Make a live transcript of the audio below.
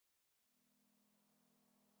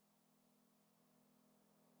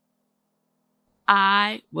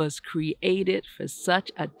I was created for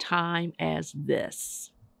such a time as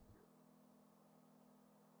this.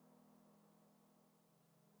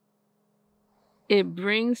 It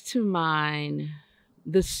brings to mind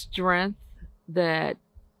the strength that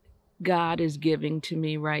God is giving to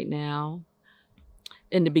me right now.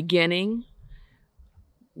 In the beginning,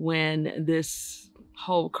 when this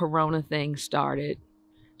whole corona thing started,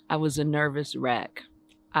 I was a nervous wreck.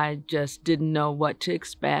 I just didn't know what to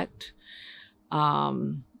expect.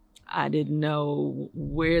 Um, I didn't know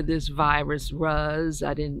where this virus was.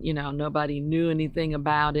 I didn't, nobody knew anything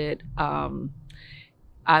about it.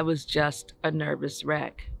 I was just a nervous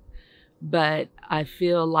wreck. But I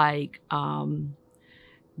feel like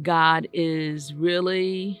God is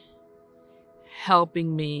really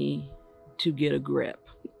helping me to get a grip.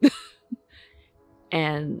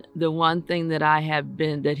 And the one thing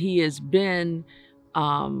that He has been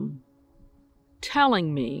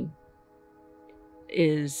telling me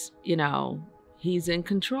is, He's in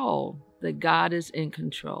control, that God is in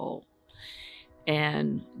control.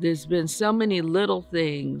 And there's been so many little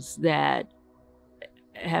things that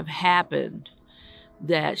have happened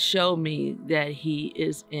that show me that He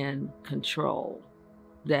is in control,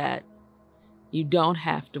 that you don't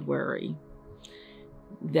have to worry,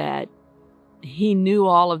 that He knew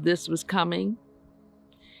all of this was coming.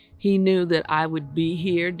 He knew that I would be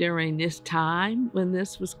here during this time when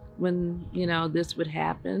this would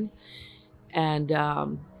happen.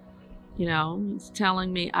 And, He's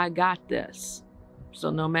telling me, I got this. So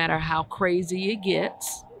no matter how crazy it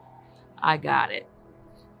gets, I got it.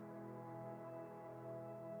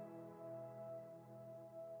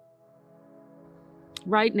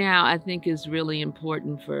 Right now, I think it's really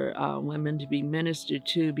important for women to be ministered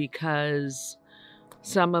to, because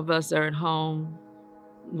some of us are at home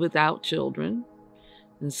without children,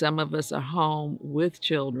 and some of us are home with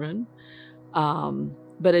children.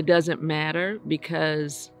 But it doesn't matter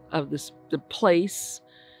because of the place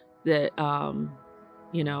that,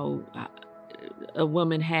 a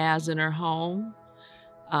woman has in her home.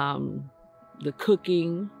 The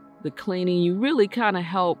cooking, the cleaning, you really kind of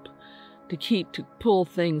help to pull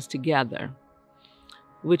things together,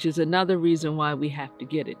 which is another reason why we have to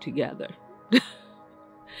get it together.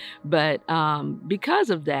 But because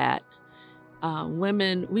of that,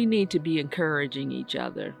 women, we need to be encouraging each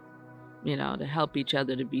other, to help each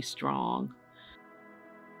other to be strong.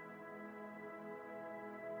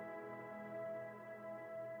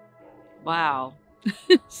 Wow.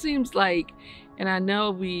 Seems like, and I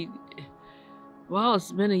know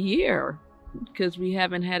it's been a year because we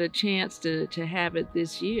haven't had a chance to have it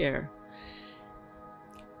this year.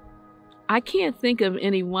 I can't think of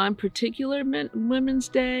any one particular Women's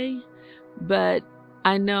Day, but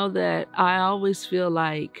I know that I always feel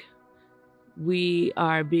like we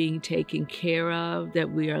are being taken care of,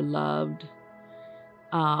 that we are loved,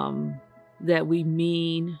 that we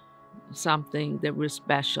mean something, that we're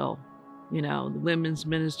special. The women's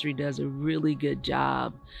ministry does a really good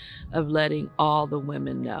job of letting all the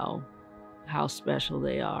women know how special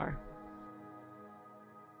they are.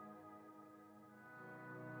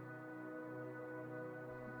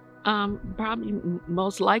 Probably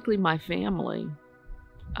most likely my family.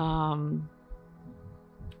 And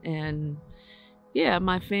yeah,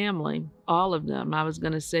 my family, all of them. I was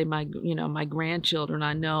going to say my grandchildren.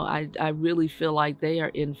 I know I really feel like they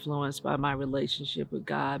are influenced by my relationship with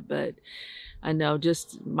God, but I know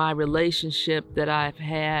just my relationship that I've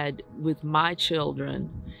had with my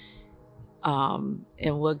children, and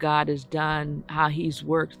what God has done, how He's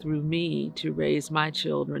worked through me to raise my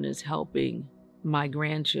children, is helping my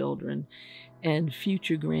grandchildren and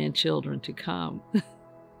future grandchildren to come.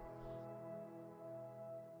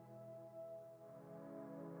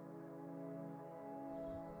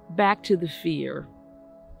 Back to the fear,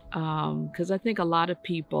 because I think a lot of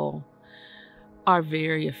people are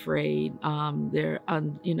very afraid. They're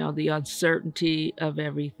the uncertainty of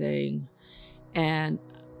everything, and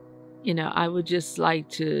I would just like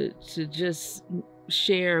to just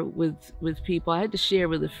share with people. I had to share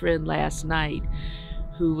with a friend last night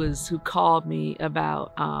who called me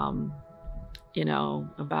about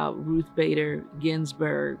about Ruth Bader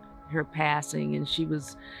Ginsburg, her passing, and she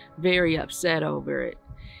was very upset over it.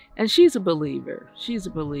 And she's a believer. She's a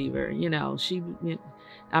believer.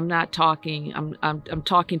 I'm not talking. I'm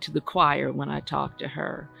talking to the choir when I talk to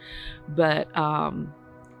her. But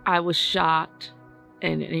I was shocked,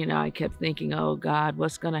 and I kept thinking, "Oh God,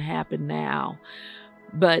 what's going to happen now?"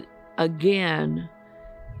 But again,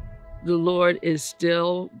 the Lord is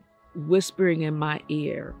still whispering in my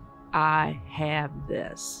ear, "I have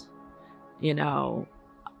this."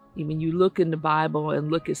 When you look in the Bible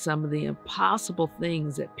and look at some of the impossible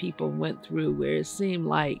things that people went through, where it seemed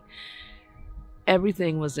like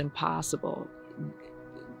everything was impossible,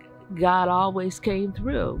 God always came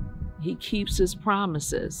through. He keeps his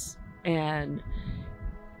promises, and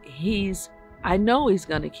I know he's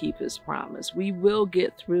going to keep his promise. We will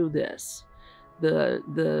get through this.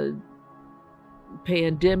 The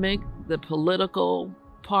pandemic, the political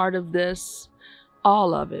part of this,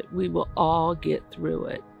 all of it, we will all get through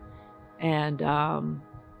it. And,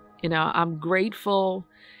 I'm grateful.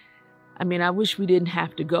 I wish we didn't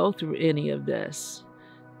have to go through any of this,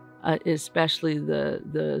 especially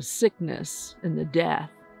the sickness and the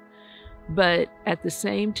death. But at the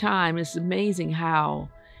same time, it's amazing how,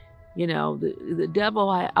 the devil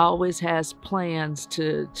always has plans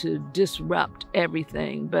to disrupt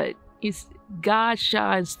everything, but God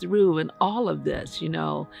shines through in all of this.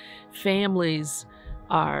 Families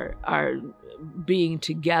are being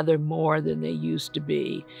together more than they used to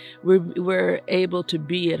be. We're able to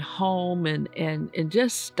be at home and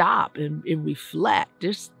just stop and reflect,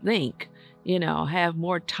 just think, have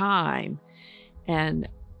more time. And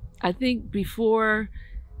I think before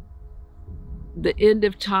the end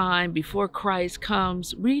of time, before Christ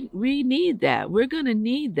comes, we need that. We're going to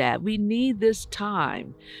need that. We need this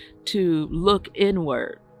time to look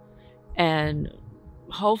inward. And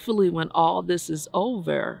hopefully when all this is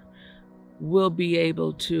over, we'll be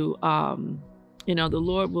able to, the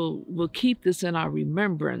Lord will keep this in our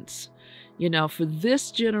remembrance. For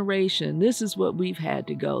this generation, this is what we've had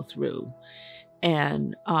to go through.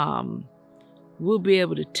 And we'll be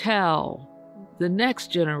able to tell the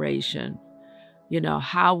next generation,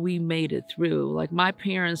 how we made it through. Like my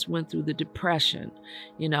parents went through the Depression,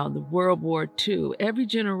 the World War II. Every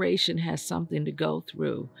generation has something to go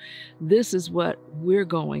through. This is what we're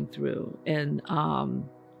going through. And,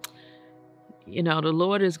 the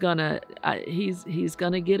Lord is gonna, he's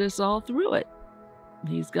gonna get us all through it.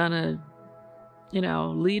 He's gonna,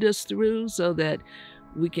 lead us through so that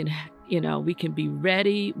we can be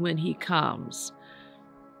ready when he comes.